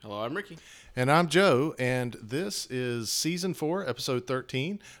Hello, I'm Ricky. And I'm Joe, and this is season 4, episode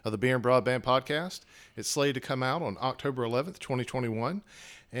 13 of the Beer and Broadband podcast. It's slated to come out on October 11th, 2021.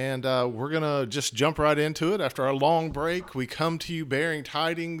 And we're going to just jump right into it. After our long break, we come to you bearing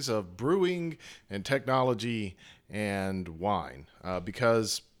tidings of brewing and technology and wine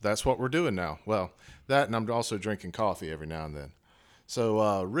because that's what we're doing now. Well, that, and I'm also drinking coffee every now and then.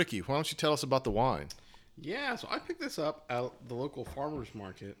 So, Ricky, why don't you tell us about the wine? Yeah, so I picked this up at the local farmer's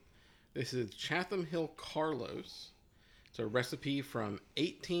market. This is Chatham Hill Carlos. It's a recipe from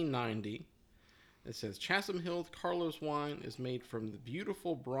 1890. It says Chatham Hill Carlos wine is made from the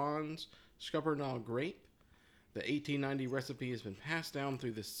beautiful bronze Scuppernong grape. The 1890 recipe has been passed down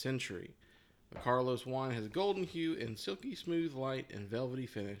through the century. The Carlos wine has golden hue and silky smooth light and velvety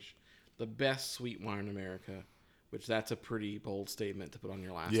finish. The best sweet wine in America. Which that's a pretty bold statement to put on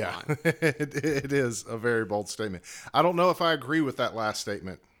your last Yeah, line. it is a very bold statement. I don't know if I agree with that last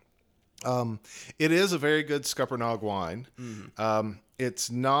statement. It is a very good Scuppernong wine. It's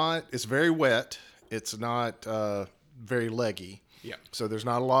very wet. It's not very leggy. Yeah. So there's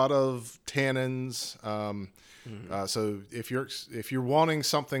not a lot of tannins. So if you're wanting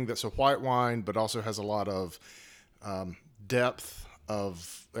something that's a white wine, but also has a lot of depth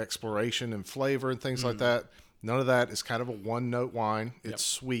of exploration and flavor and things like that, none of that is kind of a one-note wine. It's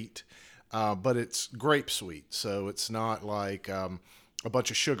sweet, but it's grape sweet. So it's not like a bunch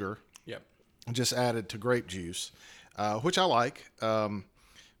of sugar Yep. just added to grape juice, which I like. But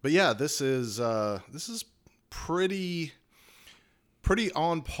yeah, this is pretty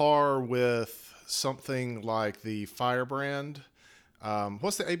on par with something like the Firebrand.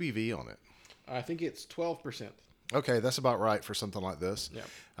 What's the ABV on it? I think it's 12%. Okay, that's about right for something like this.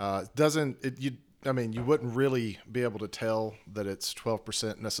 Yeah. Doesn't it? You wouldn't really be able to tell that it's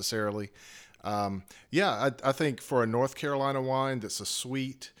 12% necessarily. I think for a North Carolina wine that's a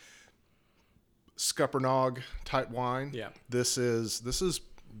sweet Scuppernong type wine, Yeah. this is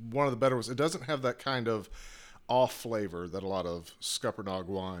one of the better ones. It doesn't have that kind of off flavor that a lot of Scuppernong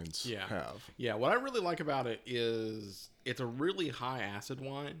wines Yeah. have. Yeah. What I really like about it is it's a really high acid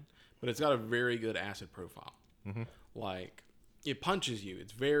wine, but it's got a very good acid profile. Like it punches you.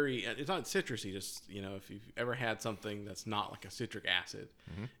 It's not citrusy. Just, if you've ever had something that's not like a citric acid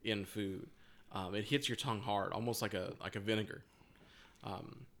in food, it hits your tongue hard, almost like a vinegar.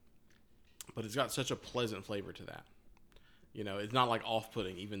 But it's got such a pleasant flavor to that. It's not like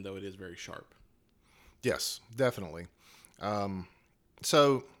off-putting, even though it is very sharp. Yes, definitely.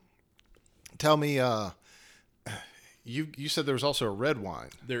 So tell me, you said there was also a red wine.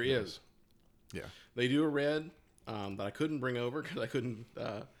 There is. Yeah. They do a red that I couldn't bring over because I couldn't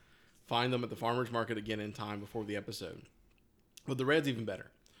find them at the farmer's market again in time before the episode. But the red's even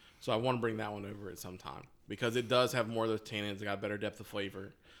better. So I want to bring that one over at some time because it does have more of those tannins. It got better depth of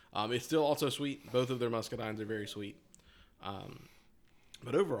flavor. It's still also sweet. Both of their muscadines are very sweet.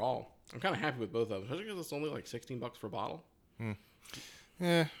 But overall, I'm kind of happy with both of them, especially because it's only like $16 for a bottle.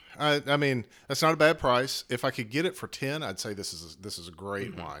 Yeah, I mean that's not a bad price. If I could get it for 10, I'd say this is a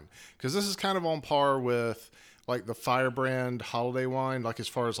great wine because this is kind of on par with like the Firebrand holiday wine, like as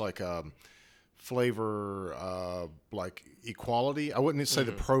far as like flavor, like equality. I wouldn't say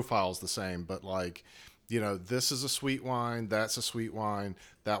the profile's the same, but like this is a sweet wine, that's a sweet wine,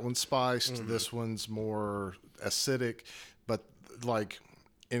 that one's spiced, this one's more acidic, but like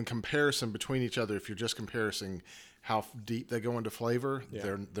in comparison between each other, if you're just comparing how deep they go into flavor,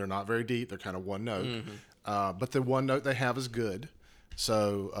 they're not very deep. They're kind of one note, but the one note they have is good.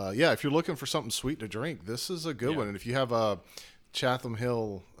 So if you're looking for something sweet to drink, this is a good one. And if you have a Chatham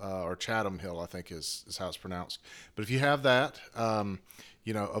Hill or Chatham Hill, I think is how it's pronounced. But if you have that,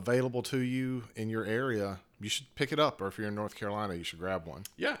 available to you in your area, you should pick it up. Or if you're in North Carolina, you should grab one.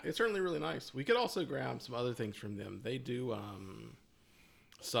 Yeah, it's certainly really nice. We could also grab some other things from them. They do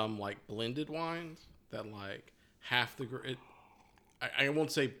some like blended wines that like half the I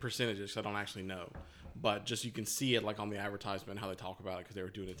won't say percentages because I don't actually know, but just you can see it like on the advertisement how they talk about it because they were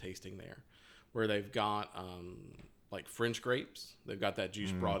doing a tasting there, where they've got like French grapes. They've got that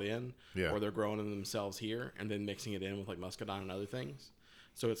juice brought in, or they're growing them themselves here and then mixing it in with like muscadine and other things.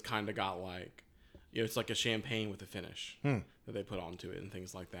 So it's kind of got like, it's like a champagne with a finish that they put onto it and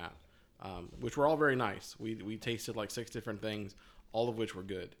things like that, which were all very nice. We tasted like 6 different things, all of which were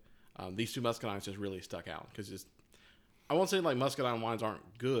good. These 2 muscadines just really stuck out because I won't say like muscadine wines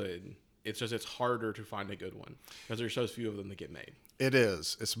aren't good. It's just it's harder to find a good one because there's so few of them that get made. It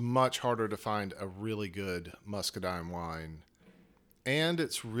is. It's much harder to find a really good muscadine wine, and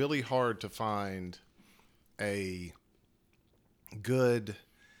it's really hard to find a good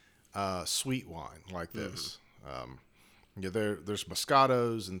sweet wine like this. Yeah, there's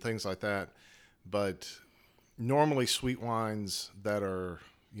Moscatos and things like that, but normally sweet wines that are,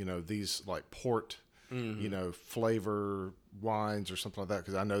 these like port, flavor wines or something like that,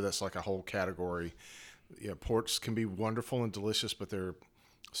 because I know that's like a whole category. Yeah, ports can be wonderful and delicious, but they're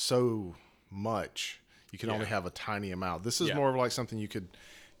so much. You can only have a tiny amount. This is more of like something you could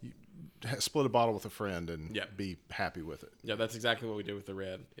split a bottle with a friend and be happy with it. Yeah, that's exactly what we did with the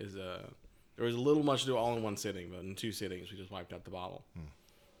red. There was a little much to do all in one sitting, but in 2 sittings we just wiped out the bottle.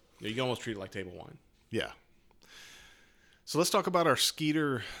 You can almost treat it like table wine. Yeah. So let's talk about our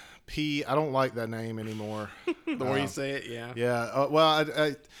Skeeter P. I don't like that name anymore. The more you say it, yeah. Yeah.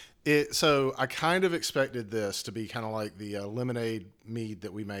 Well, so I kind of expected this to be kind of like the lemonade mead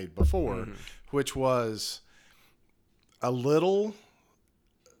that we made before, which was a little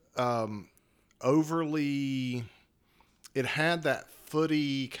overly. It had that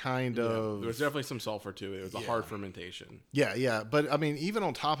footy kind of. There was definitely some sulfur to it. It was a hard fermentation. Yeah. But I mean, even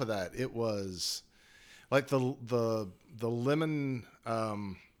on top of that, it was like the lemon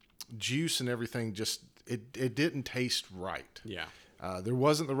juice and everything. Just it didn't taste right. Yeah. There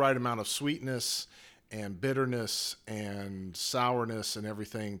wasn't the right amount of sweetness and bitterness and sourness and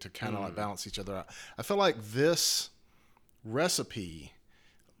everything to kind of like balance each other out. I feel like this recipe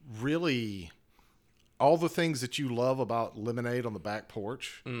really, all the things that you love about lemonade on the back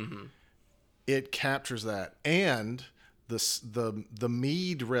porch, it captures that. And the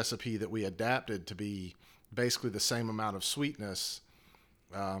mead recipe that we adapted to be basically the same amount of sweetness,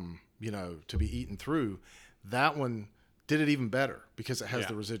 to be eaten through, that one did it even better because it has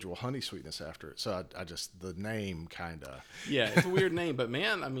the residual honey sweetness after it. So I just, the name kind of. Yeah, it's a weird name, but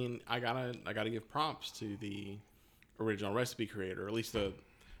man, I mean, I gotta give props to the original recipe creator, or at least the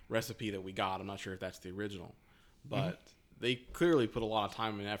recipe that we got. I'm not sure if that's the original, but they clearly put a lot of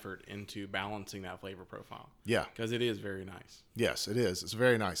time and effort into balancing that flavor profile. Yeah. Because it is very nice. Yes, it is. It's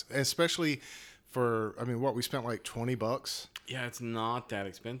very nice. Especially for, I mean, what we spent like $20. Yeah, it's not that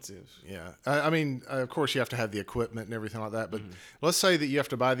expensive. Yeah. I mean, of course you have to have the equipment and everything like that, but let's say that you have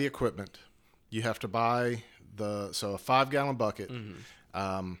to buy the equipment. You have to buy a 5-gallon bucket.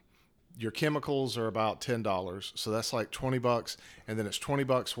 Your chemicals are about $10. So that's like $20, and then it's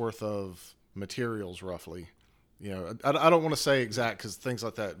 $20 worth of materials roughly. I don't want to say exact because things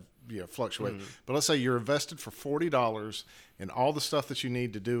like that fluctuate. But let's say you're invested for $40 in all the stuff that you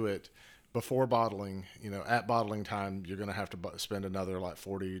need to do it before bottling. At bottling time, you're going to have to spend another like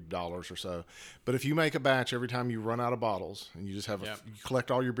 $40 or so. But if you make a batch every time you run out of bottles, and you just have you collect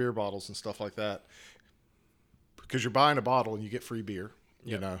all your beer bottles and stuff like that, because you're buying a bottle and you get free beer,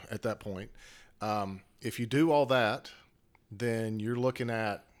 at that point. If you do all that, then you're looking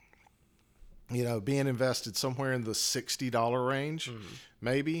at, being invested somewhere in the $60 range,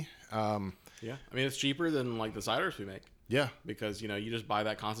 maybe. I mean, it's cheaper than like the ciders we make. Yeah. Because, you just buy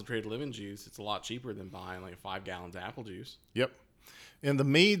that concentrated lemon juice. It's a lot cheaper than buying like 5 gallons of apple juice. Yep. And the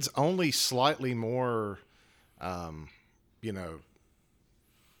mead's only slightly more, hard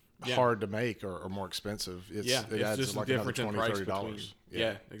to make or more expensive. It adds just like the difference another in $20, price $30.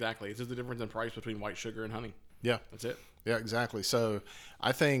 Yeah, exactly. It's just the difference in price between white sugar and honey. Yeah. That's it. Yeah, exactly. So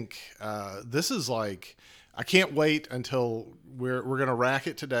I think this is like, I can't wait until we're going to rack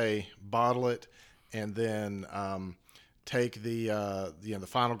it today, bottle it, and then take the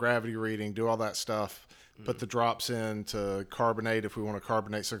final gravity reading, do all that stuff, put the drops in to carbonate if we want to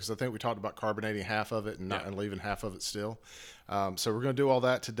carbonate. So, because I think we talked about carbonating half of it and leaving half of it still. So we're going to do all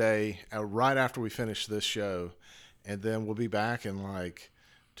that today, right after we finish this show, and then we'll be back in like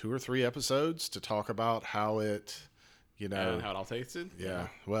 2 or 3 episodes to talk about how it. And how it all tasted. Yeah.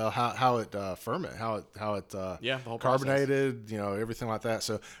 Well, how it ferment, how it the whole carbonated, everything like that.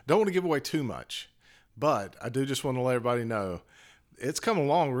 So don't want to give away too much, but I do just want to let everybody know it's come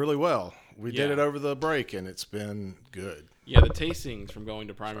along really well. We did it over the break, and it's been good. Yeah, the tastings from going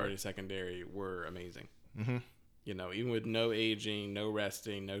to primary to secondary were amazing. Even with no aging, no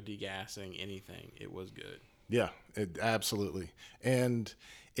resting, no degassing, anything, it was good. Yeah, absolutely. And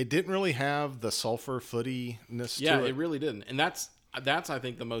it didn't really have the sulfur footiness to it. Yeah, it really didn't. And that's I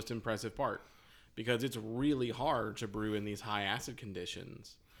think the most impressive part, because it's really hard to brew in these high acid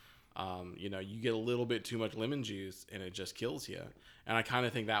conditions. You get a little bit too much lemon juice and it just kills you. And I kind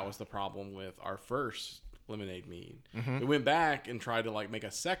of think that was the problem with our first lemonade mead. We went back and tried to like make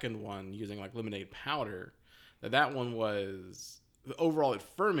a second one using like lemonade powder. That one was, overall it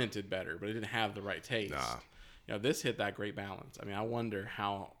fermented better, but it didn't have the right taste. This hit that great balance. I mean, I wonder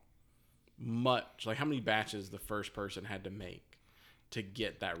how many batches the first person had to make to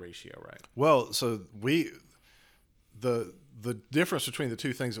get that ratio right. Well, so the difference between the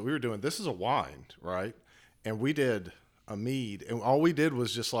two things that we were doing, this is a wine, right? And we did a mead, and all we did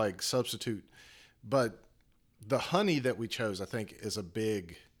was just like substitute. But the honey that we chose, I think, is a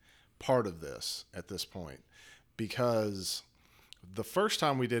big part of this at this point, because the first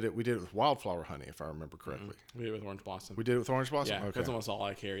time we did it with wildflower honey, if I remember correctly. We did it with orange blossom. We did it with orange blossom? Yeah, Okay. that's almost all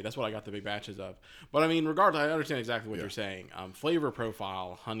I carry. That's what I got the big batches of. But I mean, regardless, I understand exactly what you're saying. Flavor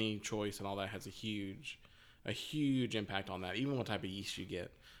profile, honey choice, and all that has a huge impact on that. Even what type of yeast you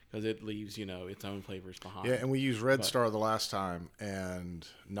get, because it leaves its own flavors behind. Yeah, and we used Red Star the last time, and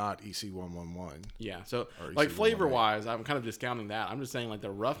not EC111. Yeah, so Or like EC118. flavor wise, I'm kind of discounting that. I'm just saying like the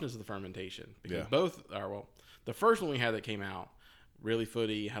roughness of the fermentation. Because the first one we had that came out really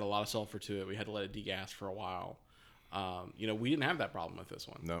footy, had a lot of sulfur to it. We had to let it degas for a while. We didn't have that problem with this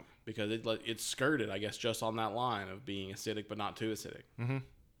one. No, because it skirted, I guess, just on that line of being acidic but not too acidic. Mm-hmm.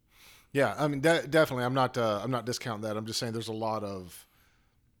 Yeah, I mean, definitely. I'm not discounting that. I'm just saying there's a lot of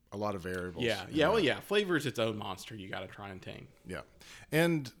variables. Yeah. Flavor is its own monster. You got to try and tame. Yeah,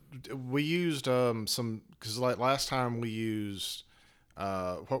 and we used some, because like last time we used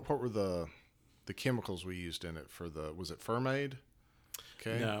what were the chemicals we used in it for was it Fermade?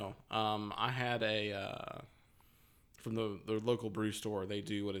 Okay. No, I had from the local brew store. They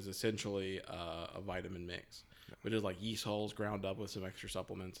do what is essentially a vitamin mix, which is like yeast hulls ground up with some extra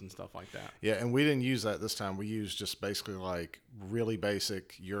supplements and stuff like that. Yeah, and we didn't use that this time. We used just basically like really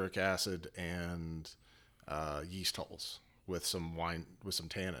basic uric acid and yeast hulls with some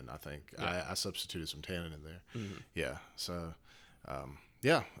tannin. I think I substituted some tannin in there. Mm-hmm. Yeah, so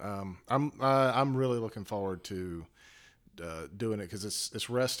I'm really looking forward to doing it, because it's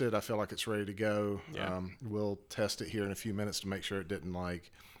rested. I feel like it's ready to go. Yeah. We'll test it here in a few minutes to make sure it didn't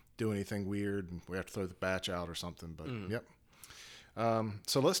like do anything weird and we have to throw the batch out or something. But yep.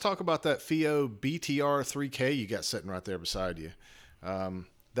 So let's talk about that FIO BTR 3K you got sitting right there beside you.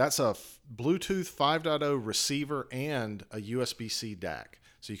 That's a Bluetooth 5.0 receiver and a USB-C DAC.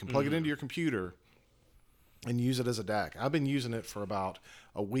 So you can plug it into your computer and use it as a DAC. I've been using it for about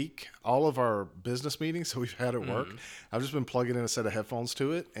a week. All of our business meetings that we've had at work, I've just been plugging in a set of headphones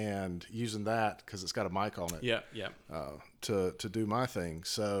to it and using that because it's got a mic on it. Yeah. To do my thing.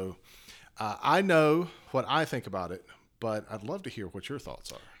 So I know what I think about it, but I'd love to hear what your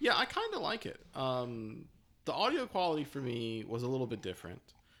thoughts are. Yeah, I kind of like it. The audio quality for me was a little bit different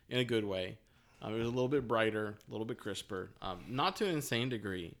in a good way. It was a little bit brighter, a little bit crisper, not to an insane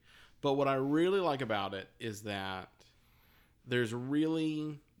degree. But what I really like about it is that there's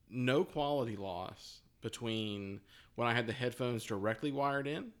really no quality loss between when I had the headphones directly wired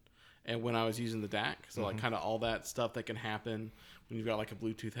in and when I was using the DAC. So like kind of all that stuff that can happen when you've got like a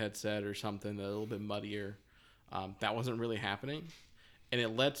Bluetooth headset or something that's a little bit muddier, that wasn't really happening. And it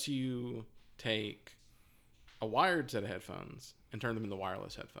lets you take a wired set of headphones and turn them into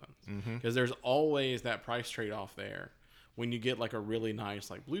wireless headphones. Because there's always that price trade-off there. When you get like a really nice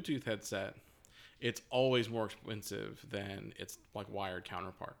like Bluetooth headset, it's always more expensive than its like wired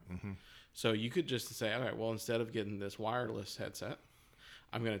counterpart. So you could just say, all right, well, instead of getting this wireless headset,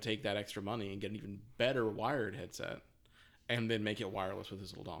 I'm going to take that extra money and get an even better wired headset and then make it wireless with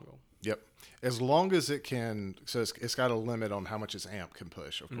this little dongle. Yep. As long as it can, so it's got a limit on how much its amp can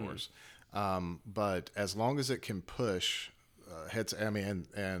push, of course. But as long as it can push headset, I mean,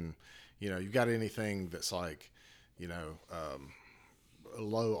 and you've got anything that's like,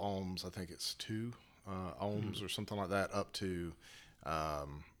 low ohms, I think it's 2 ohms or something like that, up to,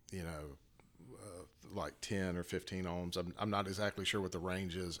 like 10 or 15 ohms. I'm not exactly sure what the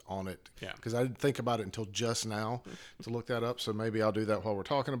range is on it, because I didn't think about it until just now to look that up. So maybe I'll do that while we're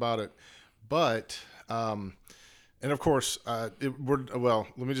talking about it. But, and of course, let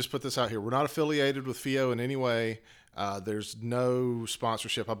me just put this out here. We're not affiliated with FIO in any way. There's no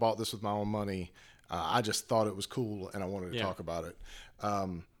sponsorship. I bought this with my own money. I just thought it was cool and I wanted to talk about it.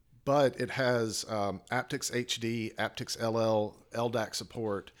 But it has aptX HD, aptX LL, LDAC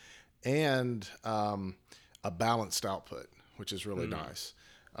support, and a balanced output, which is really nice.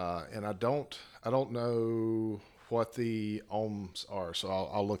 And I don't know what the ohms are, so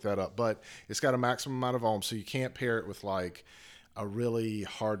I'll look that up. But it's got a maximum amount of ohms, so you can't pair it with like a really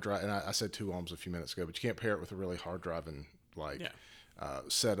hard drive. And I said 2 ohms a few minutes ago, but you can't pair it with a really hard driving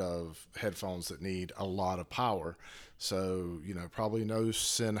set of headphones that need a lot of power. So, probably no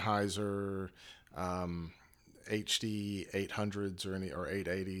Sennheiser HD 800s or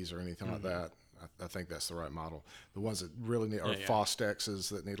 880s or anything like that. I think that's the right model. The ones that really need are Fostexes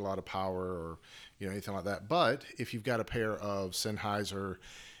that need a lot of power or anything like that. But if you've got a pair of Sennheiser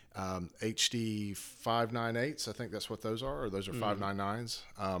HD 598s, I think that's what those are, or those are 599s.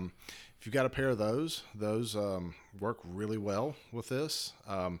 if you've got a pair of those work really well with this.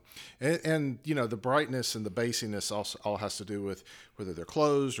 And you know, the brightness and the bassiness also all has to do with whether they're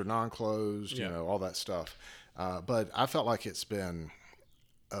closed or non-closed, you know, all that stuff. But I felt like it's been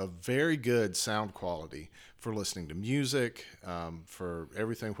a very good sound quality for listening to music, for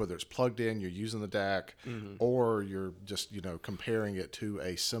everything, whether it's plugged in, you're using the DAC, or you're just, you know, comparing it to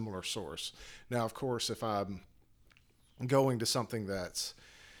a similar source. Now, of course, if I'm going to something that's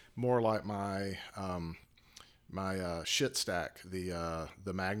more like my shit stack, the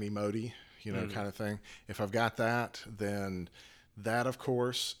Magni Modi, you know, kind of thing. If I've got that, then that, of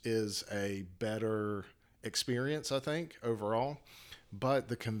course, is a better experience, I think, overall. But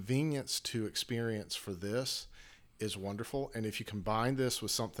the convenience to experience for this is wonderful. And if you combine this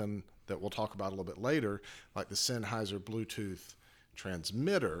with something that we'll talk about a little bit later, like the Sennheiser Bluetooth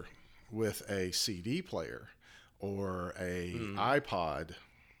transmitter with a CD player or a iPod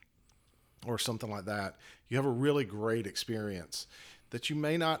or something like that, you have a really great experience that you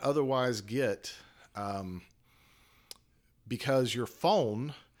may not otherwise get, because your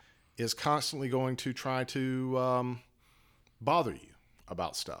phone is constantly going to try to bother you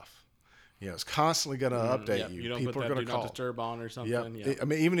about stuff. You know, it's constantly going to update you. You don't People put are that going do to call. not disturb on or something. Yep. Yeah. I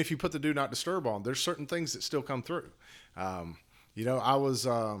mean, even if you put the do not disturb on, there's certain things that still come through. You know, I was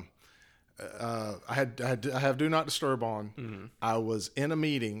I have do not disturb on. I was in a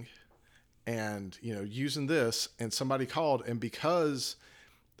meeting, and you know, using this, and somebody called, and because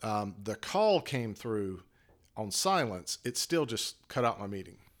the call came through on silence, it still just cut out my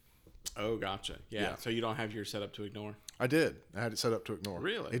meeting. Oh, gotcha. Yeah. So you don't have yours set up to ignore? I did. I had it set up to ignore.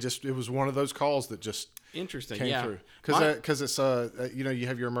 Really? It was one of those calls that just Interesting. came through. Because it's you know, you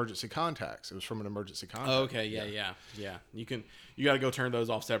have your emergency contacts. It was from an emergency contact. Oh, okay. Yeah. You got to go turn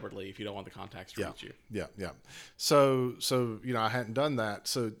those off separately if you don't want the contacts to reach you. Yeah. So you know, I hadn't done that.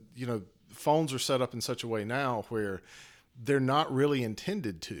 So you know, phones are set up in such a way now where they're not really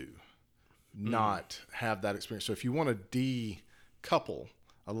intended to not have that experience. So if you want to decouple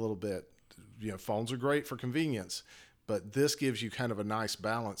a little bit, you know, phones are great for convenience, but this gives you kind of a nice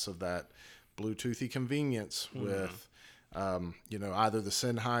balance of that Bluetoothy convenience with, you know, either the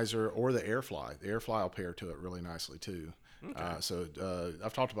Sennheiser or the AirFly. The AirFly will pair to it really nicely too. Okay. So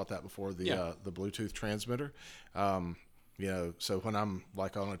I've talked about that before. The Bluetooth transmitter. You know, so when I'm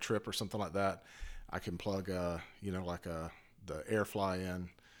like on a trip or something like that, I can plug, you know, like the AirFly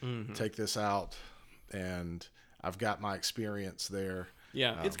in, take this out, and I've got my experience there.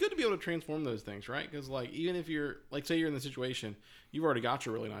 Yeah, it's good to be able to transform those things, right? Because, like, even if you're, like, say you're in the situation, you've already got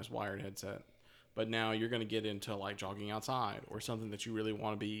your really nice wired headset, but now you're going to get into, like, jogging outside or something that you really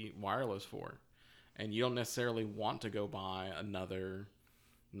want to be wireless for, and you don't necessarily want to go buy another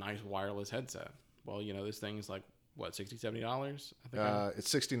nice wireless headset. Well, you know, this thing is, like, what, $60, $70? I think it's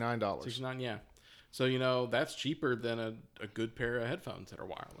 $69. $69, yeah. So, you know, that's cheaper than a good pair of headphones that are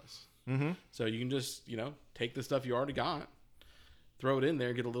wireless. Mm-hmm. So you can just, you know, take the stuff you already got, throw it in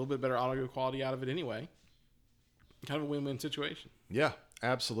there, get a little bit better audio quality out of it anyway. Kind of a win-win situation. Yeah,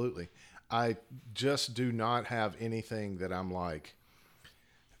 absolutely. I just do not have anything that I'm like,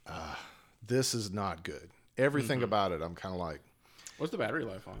 this is not good. Everything about it, I'm kind of like. What's the battery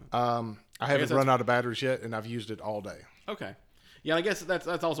life on it? I haven't run out of batteries yet, and I've used it all day. Okay. Yeah, I guess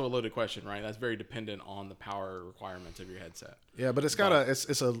that's also a loaded question, right? That's very dependent on the power requirements of your headset. Yeah, but it's got it's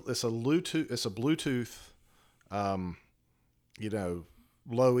a Bluetooth, you know,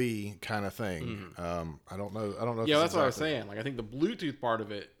 low E kind of thing. I don't know. Yeah, that's what I was saying. Like, I think the Bluetooth part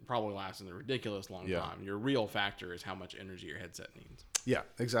of it probably lasts a ridiculous long time. Your real factor is how much energy your headset needs. Yeah,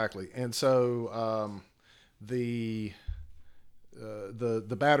 exactly. And so the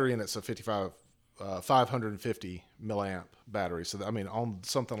battery in it's a 550 milliamp battery. So I mean, on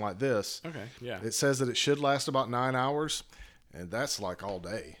something like this, it says that it should last about 9 hours, and that's like all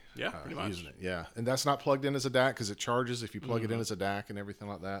day. Yeah, pretty much. Using it. Yeah, and that's not plugged in as a DAC because it charges if you plug it in as a DAC and everything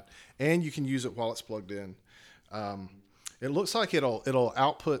like that. And you can use it while it's plugged in. It looks like it'll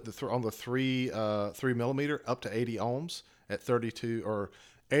output on the 3 millimeter up to 80 ohms at 32 or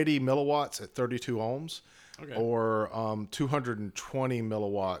 80 milliwatts at 32 ohms. Okay. Or 220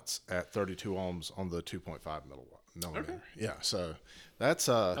 milliwatts at 32 ohms on the 2.5 millimeter. Okay. Yeah, so that's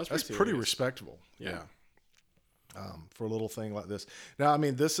pretty respectable. Yeah. For a little thing like this. Now, I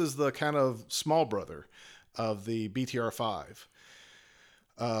mean, this is the kind of small brother of the BTR5,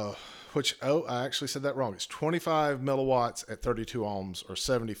 which, I actually said that wrong. It's 25 milliwatts at 32 ohms or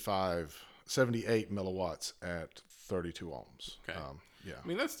 78 milliwatts at 32 ohms. Okay. Yeah. I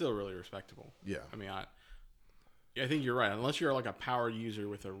mean, that's still really respectable. Yeah. I mean, I think you're right. Unless you're like a power user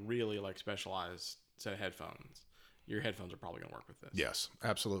with a really like specialized set of headphones, your headphones are probably going to work with this. Yes,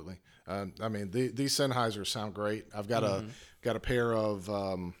 absolutely. I mean, these Sennheisers sound great. I've got a pair of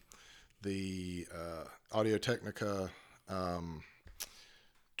the Audio-Technica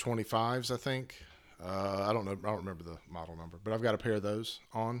 25s, I think. I don't know. I don't remember the model number, but I've got a pair of those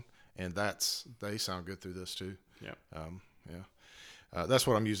on, and they sound good through this too. Yeah. That's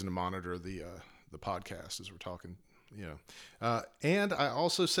what I'm using to monitor the podcast as we're talking. And I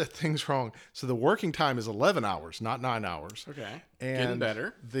also said things wrong. So the working time is 11 hours, not 9 hours. Okay. And getting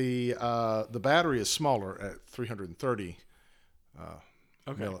better. The battery is smaller at 330.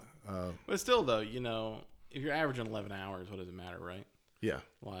 Okay. But still, though, if you're averaging 11 hours, what does it matter, right? Yeah.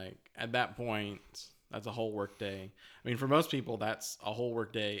 Like, at that point, that's a whole work day. I mean, for most people, that's a whole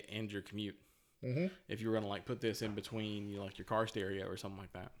work day and your commute. Mm-hmm. If you were going to, like, put this in between, like, your car stereo or something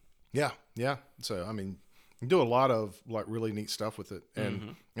like that. Yeah, yeah. So, I mean, you can do a lot of, like, really neat stuff with it.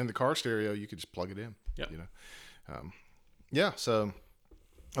 And in the car stereo, you could just plug it in. Yeah. So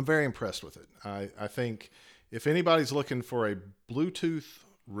I'm very impressed with it. I think if anybody's looking for a Bluetooth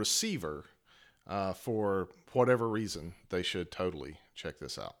receiver for whatever reason, they should totally check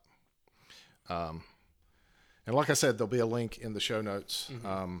this out. And like I said, there'll be a link in the show notes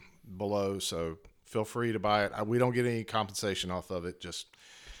below, so feel free to buy it. We don't get any compensation off of it. Just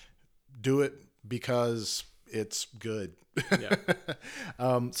do it because it's good. Yeah.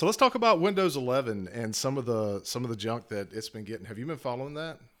 So let's talk about Windows 11 and some of the junk that it's been getting. Have you been following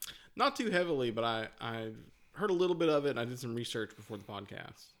that? Not too heavily, but I heard a little bit of it, and I did some research before the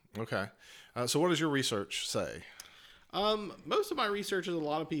podcast. Okay. So what does your research say? Most of my research is a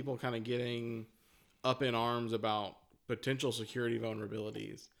lot of people kind of getting up in arms about potential security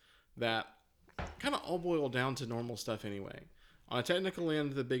vulnerabilities that kind of all boil down to normal stuff anyway. On a technical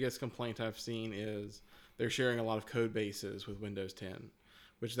end, the biggest complaint I've seen is they're sharing a lot of code bases with Windows 10,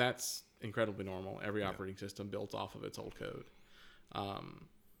 which that's incredibly normal. Every operating system builds off of its old code. But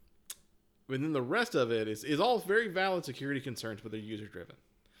then the rest of it is all very valid security concerns, but they're user-driven.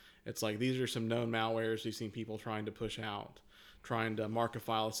 It's like these are some known malwares we've seen people trying to push out, trying to mark a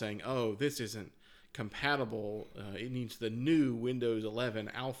file saying, oh, this isn't compatible. It needs the new Windows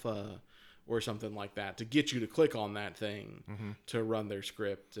 11 alpha or something like that to get you to click on that thing to run their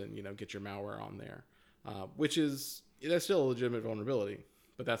script and, get your malware on there, that's still a legitimate vulnerability,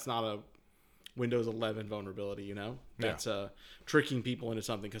 but that's not a Windows 11 vulnerability, That's tricking people into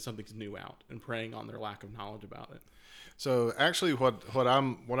something because something's new out and preying on their lack of knowledge about it. So actually what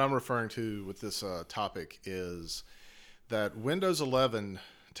I'm referring to with this topic is that Windows 11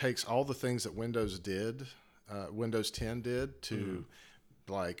 takes all the things that Windows 10 did to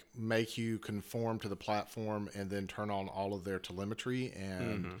like make you conform to the platform and then turn on all of their telemetry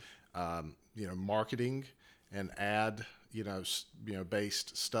and marketing and ad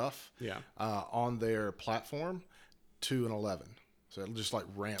based stuff on their platform to an 11. So it just like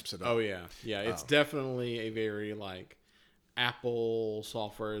ramps it up. Oh yeah. It's definitely a very like Apple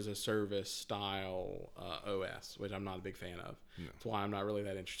software as a service style OS, which I'm not a big fan of. No. That's why I'm not really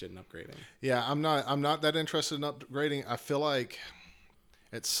that interested in upgrading. Yeah, I'm not that interested in upgrading. I feel like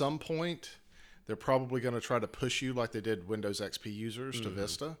at some point they're probably going to try to push you like they did Windows XP users to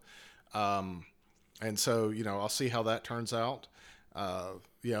Vista. And so, I'll see how that turns out.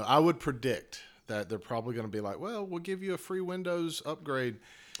 I would predict that they're probably going to be like, well, we'll give you a free Windows upgrade.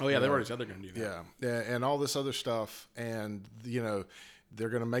 Oh, yeah, they already said they're going to do that. Yeah, and all this other stuff. And, they're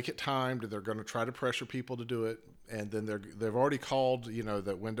going to make it timed. They're going to try to pressure people to do it. And then they've already called,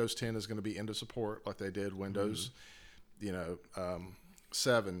 that Windows 10 is going to be end of support like they did Windows,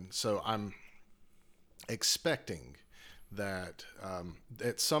 7. So I'm expecting that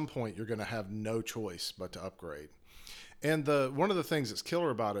at some point you're going to have no choice but to upgrade. And one of the things that's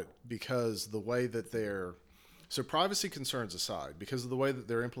killer about it, because the way that so privacy concerns aside, because of the way that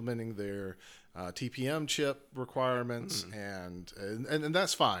they're implementing their TPM chip requirements, and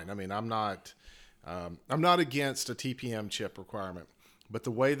that's fine. I mean, I'm not against a TPM chip requirement, but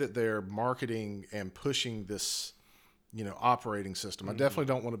the way that they're marketing and pushing this, operating system, I definitely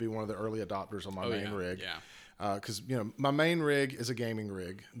don't want to be one of the early adopters on my main rig. Yeah. Because my main rig is a gaming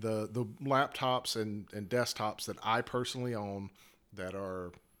rig. The laptops and desktops that I personally own that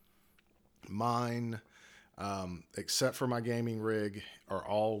are mine, except for my gaming rig, are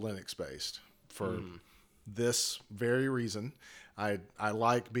all Linux based. For this very reason, I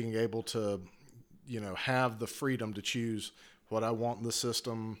like being able to, have the freedom to choose what I want in the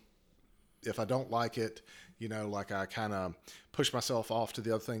system. If I don't like it, like I kind of push myself off to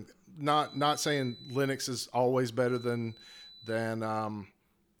the other thing. Not saying Linux is always better than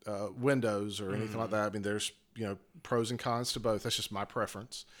Windows or anything like that. I mean, there's pros and cons to both. That's just my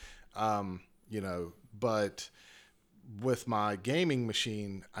preference. But with my gaming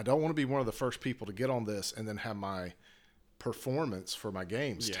machine, I don't want to be one of the first people to get on this and then have my performance for my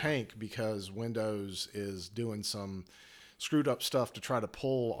games tank because Windows is doing some screwed up stuff to try to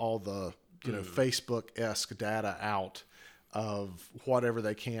pull all the Facebook-esque data out of whatever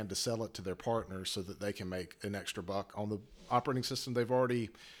they can to sell it to their partners so that they can make an extra buck on the operating system they've already,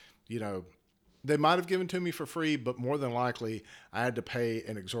 they might have given to me for free, but more than likely I had to pay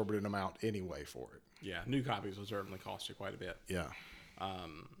an exorbitant amount anyway for it. Yeah, new copies will certainly cost you quite a bit. Yeah.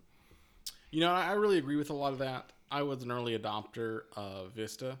 I really agree with a lot of that. I was an early adopter of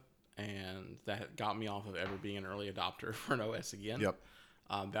Vista, and that got me off of ever being an early adopter for an OS again. Yep.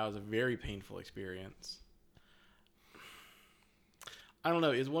 That was a very painful experience. I don't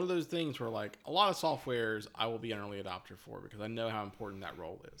know. It's one of those things where, like, a lot of softwares I will be an early adopter for because I know how important that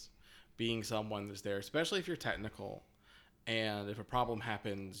role is. Being someone that's there, especially if you're technical, and if a problem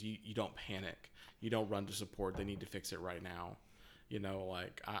happens, you don't panic. You don't run to support. They need to fix it right now.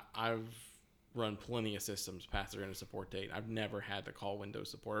 I've run plenty of systems past their end of support date. I've never had to call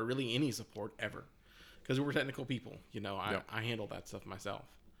Windows support or really any support ever because we're technical people. I handle that stuff myself.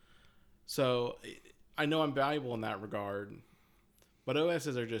 So I know I'm valuable in that regard, but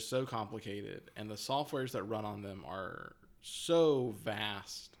OSs are just so complicated and the softwares that run on them are so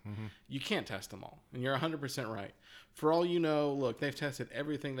vast. Mm-hmm. You can't test them all. And you're 100% right. For all you know, look, they've tested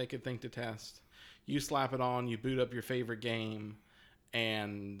everything they could think to test. You slap it on, you boot up your favorite game,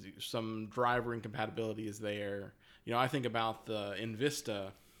 and some driver incompatibility is there. I think about in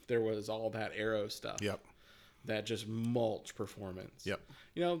Vista, there was all that Arrow stuff. Yep. That just mulch performance. Yep.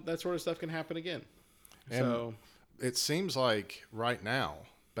 That sort of stuff can happen again. And so it seems like right now,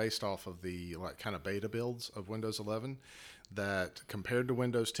 based off of the kind of beta builds of Windows 11, that compared to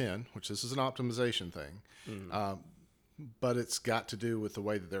Windows 10, which this is an optimization thing, but it's got to do with the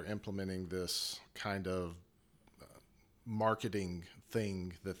way that they're implementing this kind of marketing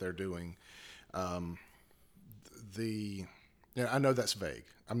thing that they're doing. I know that's vague.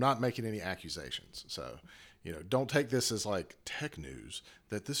 I'm not making any accusations. So, don't take this as like tech news,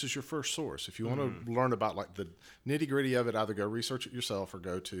 that this is your first source. If you want to learn about like the nitty gritty of it, either go research it yourself or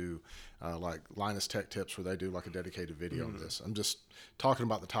go to like Linus Tech Tips where they do like a dedicated video on this. I'm just talking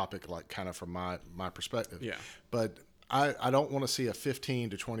about the topic like kind of from my perspective. Yeah. But I don't want to see a 15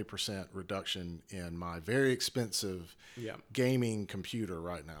 to 20% reduction in my very expensive gaming computer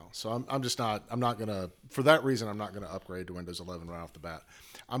right now. So I'm not going to, for that reason, I'm not going to upgrade to Windows 11 right off the bat.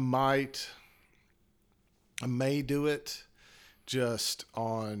 I may do it just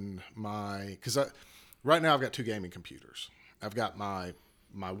on because right now I've got two gaming computers. I've got my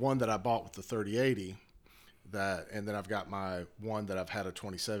one that I bought with the 3080 and then I've got my one that I've had a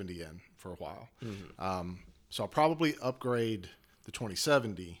 2070 in for a while. Mm-hmm. So I'll probably upgrade the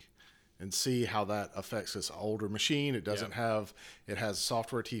 2070 and see how that affects this older machine. It doesn't it has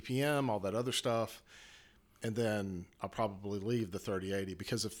software TPM, all that other stuff. And then I'll probably leave the 3080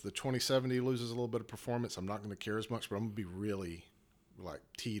 because if the 2070 loses a little bit of performance, I'm not going to care as much, but I'm going to be really like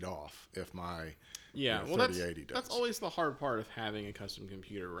teed off if my 3080 does. That's always the hard part of having a custom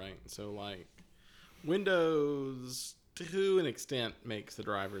computer, right? So like Windows to an extent makes the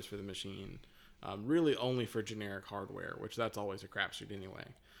drivers for the machine. Really only for generic hardware, which that's always a crapshoot anyway.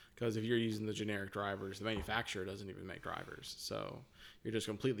 Because if you're using the generic drivers, the manufacturer doesn't even make drivers. So you're just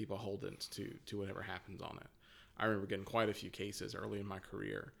completely beholden to whatever happens on it. I remember getting quite a few cases early in my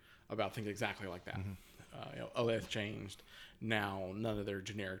career about things exactly like that. Mm-hmm. OS changed. Now none of their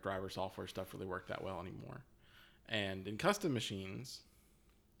generic driver software stuff really worked that well anymore. And in custom machines,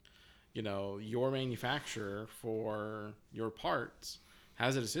 your manufacturer for your parts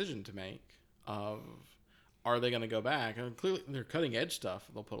has a decision to make of are they going to go back? And clearly, they're cutting edge stuff.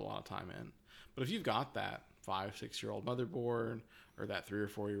 They'll put a lot of time in. But if you've got that 5-6-year-old motherboard or that 3 or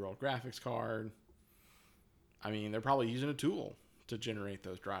 4-year-old graphics card, I mean, they're probably using a tool to generate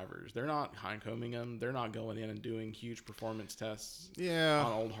those drivers. They're not honeycombing them. They're not going in and doing huge performance tests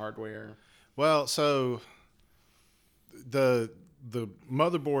on old hardware. Well, so the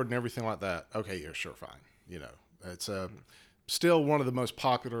motherboard and everything like that. Okay, yeah, sure, fine. It's still one of the most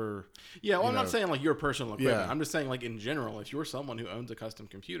popular. Yeah, well, I'm not saying like your personal equipment. I'm just saying like in general, if you're someone who owns a custom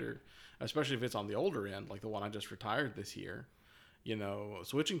computer, especially if it's on the older end, like the one I just retired this year,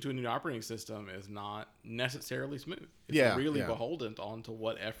 switching to a new operating system is not necessarily smooth. It's really beholden onto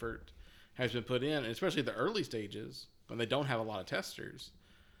what effort has been put in, and especially the early stages when they don't have a lot of testers.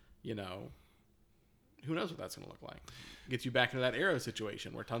 Who knows what that's going to look like? Gets you back into that Arrow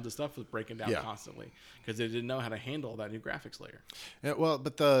situation where tons of stuff was breaking down constantly because they didn't know how to handle that new graphics layer. Yeah, well,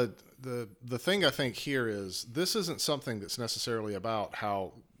 but the thing I think here is this isn't something that's necessarily about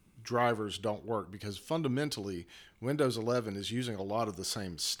how drivers don't work because fundamentally Windows 11 is using a lot of the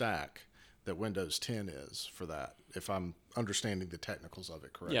same stack that Windows 10 is for that, if I'm understanding the technicals of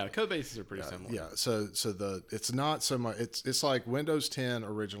it correctly. Yeah, the code bases are pretty similar. Yeah, so it's not so much. It's like Windows 10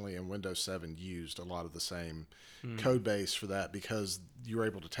 originally and Windows 7 used a lot of the same code base for that because you were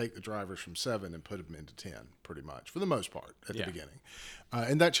able to take the drivers from 7 and put them into 10 pretty much for the most part at the beginning,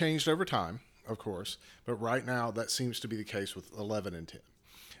 and that changed over time, of course. But right now, that seems to be the case with 11 and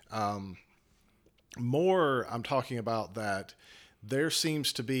 10. More, I'm talking about that there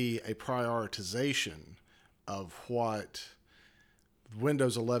seems to be a prioritization of what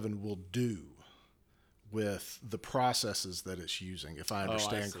Windows 11 will do with the processes that it's using, if I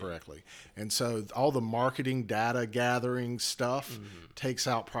understand correctly. And so all the marketing data gathering stuff takes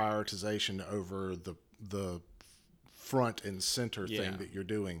out prioritization over the front and center thing that you're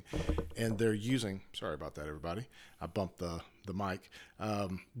doing. And they're using, sorry about that, everybody. I bumped the mic.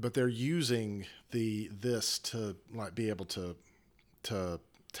 But they're using this to like be able to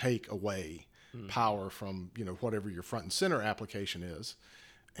take away power from whatever your front and center application is,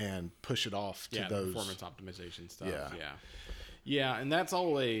 and push it off to those performance optimization stuff. Yeah, and that's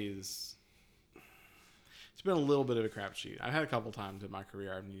always it's been a little bit of a crapshoot. I've had a couple times in my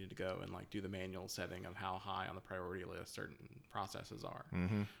career I've needed to go and like do the manual setting of how high on the priority list certain processes are,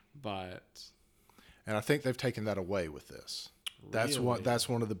 and I think they've taken that away with this. That's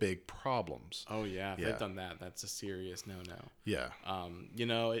one of the big problems. Oh yeah, if they've done that, that's a serious no-no. Yeah.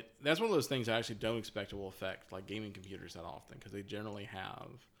 That's one of those things I actually don't expect it will affect like gaming computers that often because they generally have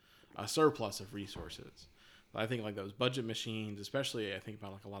a surplus of resources. But I think like those budget machines, especially I think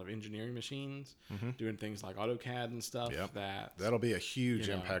about like a lot of engineering machines doing things like AutoCAD and stuff. Yep. That'll be a huge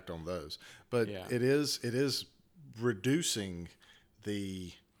impact on those. But it is reducing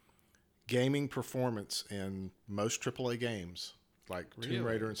the gaming performance in most AAA games, like Tomb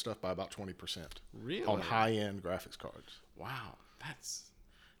Raider and stuff, by about 20%. Really? On high-end graphics cards. Wow,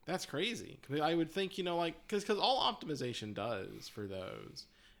 that's crazy. I would think, because all optimization does for those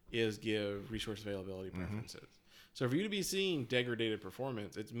is give resource availability preferences. So for you to be seeing degraded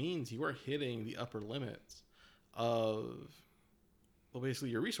performance, it means you are hitting the upper limits of basically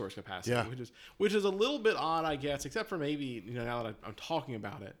your resource capacity, which is a little bit odd, I guess, except for maybe, now that I'm talking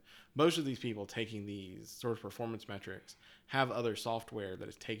about it, most of these people taking these sort of performance metrics have other software that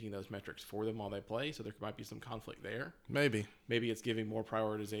is taking those metrics for them while they play, so there might be some conflict there. Maybe it's giving more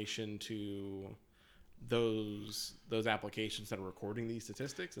prioritization to those applications that are recording these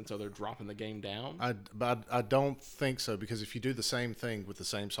statistics, and so they're dropping the game down. But I don't think so, because if you do the same thing with the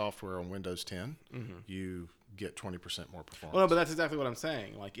same software on Windows 10, you get 20% more performance. Well, no, but that's exactly what I'm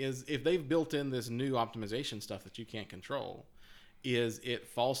saying. Like, if they've built in this new optimization stuff that you can't control, is it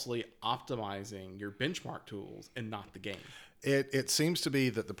falsely optimizing your benchmark tools and not the game? It seems to be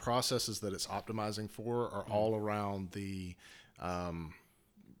that the processes that it's optimizing for are all around the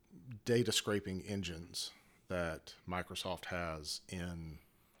data scraping engines that Microsoft has in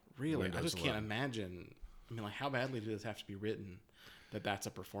Windows I just 11. can't imagine. I mean, like, how badly does this have to be written that's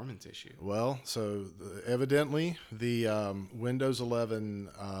a performance issue? Well, so evidently the Windows 11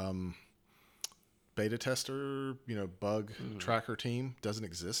 beta tester, bug tracker team doesn't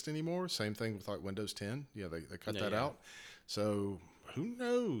exist anymore. Same thing with like Windows 10. Yeah, they cut that out. So who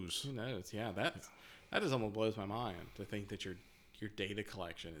knows? Who knows? Yeah, that just almost blows my mind to think that your data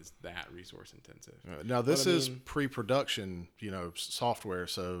collection is that resource intensive. Now this is pre-production, software,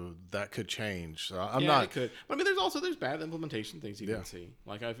 so that could change. So I'm not. It could. But I mean, there's bad implementation things you can see.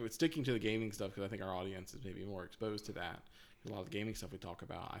 Like if it's sticking to the gaming stuff, because I think our audience is maybe more exposed to that. A lot of the gaming stuff we talk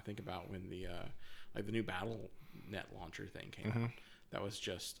about, I think about when the new BattleNet launcher thing came out. That was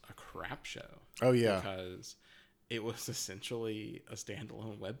just a crap show. Oh yeah, because it was essentially a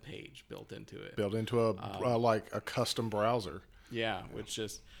standalone web page built into it. Built into a custom browser. Yeah, which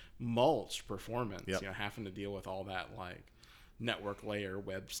just mulched performance. Yep. Having to deal with all that like network layer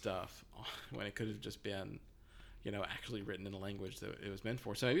web stuff when it could have just been, actually written in a language that it was meant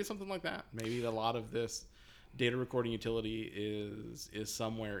for. So maybe it's something like that. Maybe a lot of this data recording utility is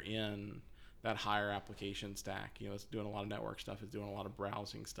somewhere in that higher application stack. It's doing a lot of network stuff. It's doing a lot of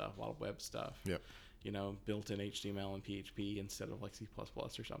browsing stuff, a lot of web stuff. Yep. Built in HTML and PHP instead of like C++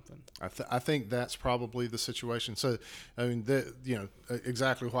 or something. I think that's probably the situation. So, I mean,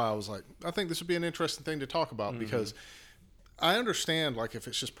 exactly why I was like, I think this would be an interesting thing to talk about, because I understand, like, if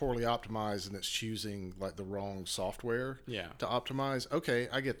it's just poorly optimized and it's choosing like the wrong software to optimize. Okay,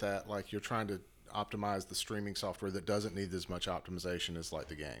 I get that. Like, you're trying to optimize the streaming software that doesn't need as much optimization as like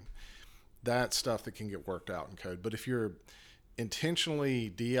the game. That's stuff that can get worked out in code. But if you're intentionally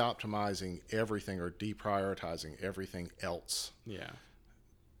de-optimizing everything or deprioritizing everything else,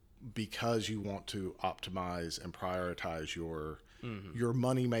 because you want to optimize and prioritize your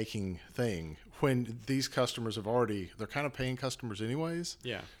money making thing, when these customers they're kind of paying customers anyways.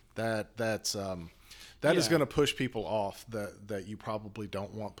 Yeah. That is going to push people off that you probably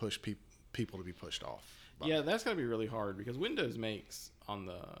don't want people to be pushed off by. Yeah, that's going to be really hard because Windows makes on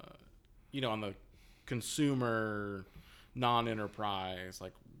the consumer non-enterprise,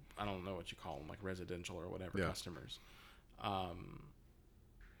 like, I don't know what you call them, like residential or whatever customers.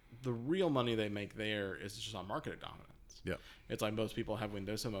 The real money they make there is just on market dominance. Yeah. It's like most people have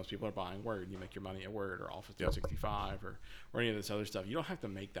Windows, so most people are buying Word. You make your money at Word or Office 365 or any of this other stuff. You don't have to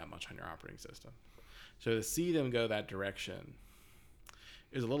make that much on your operating system. So to see them go that direction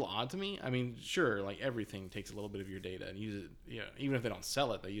is a little odd to me. I mean, sure, like everything takes a little bit of your data and use it, even if they don't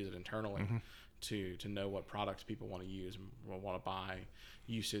sell it, they use it internally to know what products people want to use and want to buy,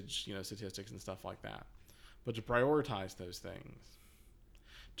 usage, statistics and stuff like that. But to prioritize those things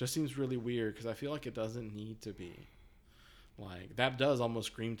just seems really weird because I feel like it doesn't need to be. Like, that does almost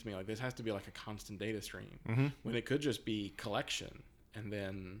scream to me like this has to be like a constant data stream when it could just be collection and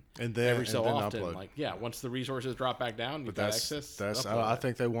then every so often upload. Like, once the resources drop back down, you've got access. I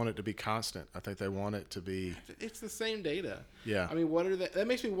think they want it to be constant. I think they want it to be. It's the same data. Yeah. I mean, what are they? That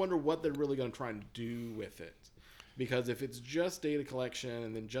makes me wonder what they're really going to try and do with it. Because if it's just data collection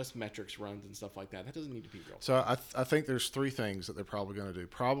and then just metrics runs and stuff like that, that doesn't need to be real. So I think there's three things that they're probably going to do.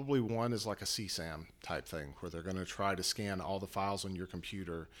 Probably one is like a CSAM type thing where they're going to try to scan all the files on your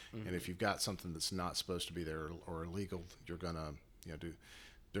computer. And if you've got something that's not supposed to be there or illegal, you're going to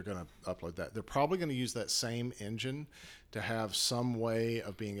they're going to upload that. They're probably going to use that same engine to have some way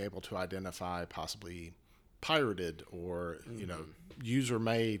of being able to identify possibly pirated or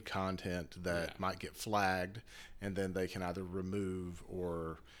user-made content that might get flagged, and then they can either remove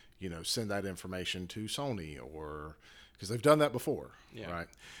or send that information to Sony, or because they've done that before, right?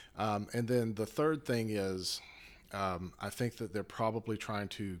 And then the third thing is I think that they're probably trying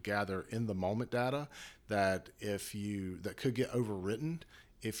to gather in the moment data that could get overwritten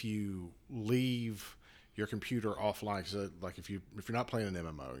if you leave your computer offline. So like if you're not playing an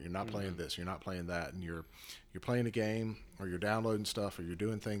MMO, you're not playing this, you're not playing that, and you're playing a game or you're downloading stuff or you're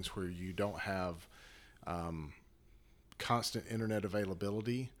doing things where you don't have constant internet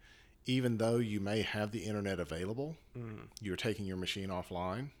availability, even though you may have the internet available, you're taking your machine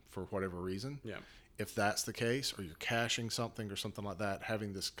offline for whatever reason. Yeah. If that's the case, or you're caching something or something like that,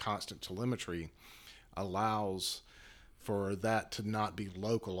 having this constant telemetry allows for that to not be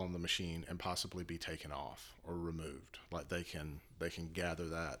local on the machine and possibly be taken off or removed. Like they can gather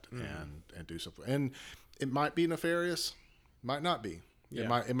that and do something. And it might be nefarious, might not be.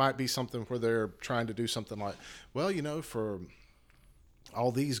 Yeah. It might be something where they're trying to do something like, well, for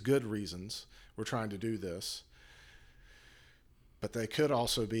all these good reasons, we're trying to do this. But they could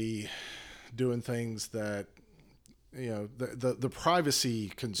also be doing things that, the privacy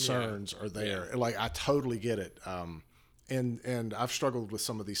concerns are there. Yeah. Like, I totally get it. And I've struggled with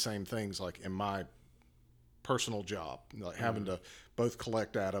some of these same things, like in my personal job, like having to both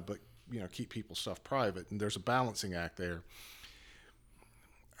collect data, but, keep people's stuff private. And there's a balancing act there.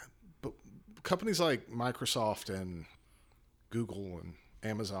 But companies like Microsoft and Google and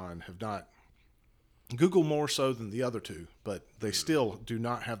Amazon have not, Google more so than the other two, but they still do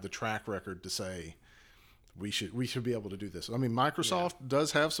not have the track record to say we should be able to do this. I mean, Microsoft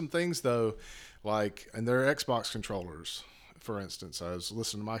does have some things though, like in their Xbox controllers, for instance. I was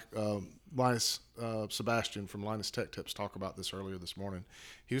listening to Linus Sebastian from Linus Tech Tips talk about this earlier this morning.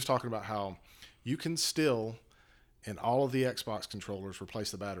 He was talking about how you can still, in all of the Xbox controllers,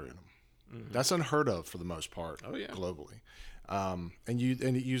 replace the battery in them. Mm-hmm. That's unheard of for the most part globally. And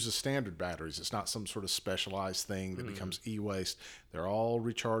it uses standard batteries. It's not some sort of specialized thing that becomes e-waste. They're all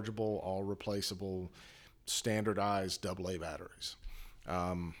rechargeable, all replaceable, standardized AA batteries.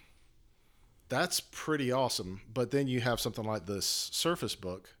 That's pretty awesome. But then you have something like this Surface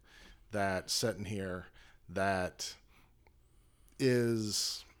Book that's sitting here that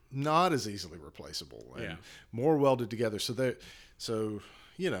is not as easily replaceable and more welded together.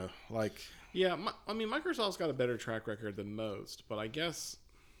 Yeah, I mean, Microsoft's got a better track record than most, but I guess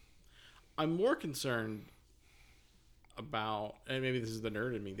I'm more concerned about, and maybe this is the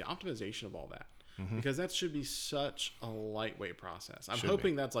nerd in me, the optimization of all that. Because that should be such a lightweight process. I'm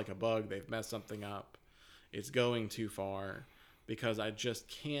hoping that's like a bug. They've messed something up. It's going too far, because I just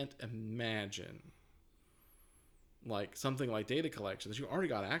can't imagine like something like data collection that you already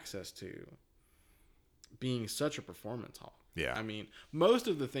got access to being such a performance hog. Yeah. I mean, most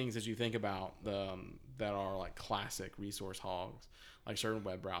of the things that you think about that are like classic resource hogs, like certain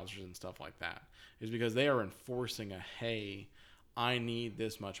web browsers and stuff like that, is because they are enforcing I need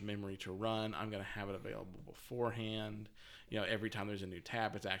this much memory to run. I'm going to have it available beforehand. Every time there's a new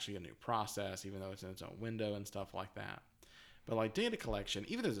tab, it's actually a new process, even though it's in its own window and stuff like that. But like data collection,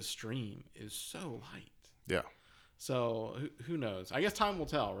 even as a stream, is so light. Yeah. So who knows? I guess time will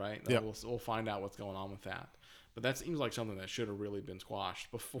tell, right? Yeah. We'll find out what's going on with that. But that seems like something that should have really been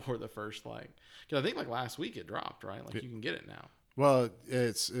squashed before the first because I think like last week it dropped, right? Like you can get it now. Well,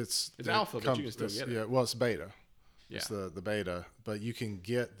 it's alpha, but you can still get it. Yeah, well, it's beta. Yeah. It's the beta, but you can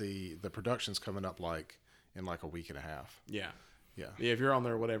get the production's coming up like in like a week and a half. Yeah. Yeah. Yeah, if you're on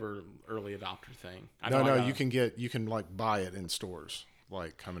their whatever early adopter thing. You can like buy it in stores,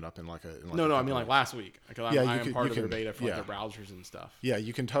 like coming up in like a. I mean like last week. Because I am part of their beta for like their browsers and stuff. Yeah,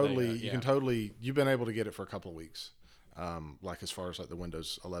 you can totally, you've been able to get it for a couple of weeks. Like as far as like the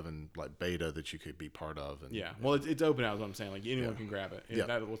Windows 11 like beta that you could be part of. And, well, it's open now is what I'm saying. Like anyone can grab it.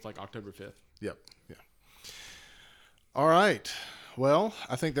 That was like October 5th. Yep. Yeah. All right. Well,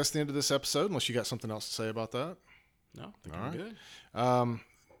 I think that's the end of this episode, unless you got something else to say about that. No, I think I'm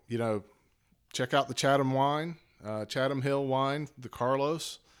good. Check out the Chatham wine, Chatham Hill wine, the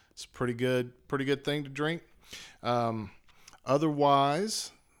Carlos. It's a pretty good thing to drink.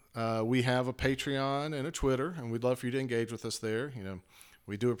 Otherwise, we have a Patreon and a Twitter, and we'd love for you to engage with us there.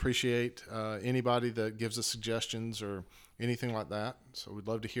 We do appreciate anybody that gives us suggestions or anything like that. So we'd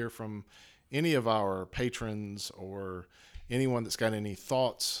love to hear from any of our patrons or anyone that's got any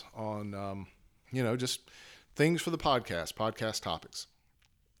thoughts on, just things for the podcast topics.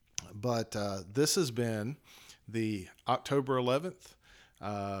 But this has been the October 11th,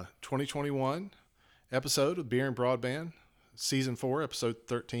 2021 episode of Beer and Broadband, Season 4, Episode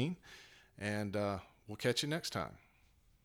 13. And we'll catch you next time.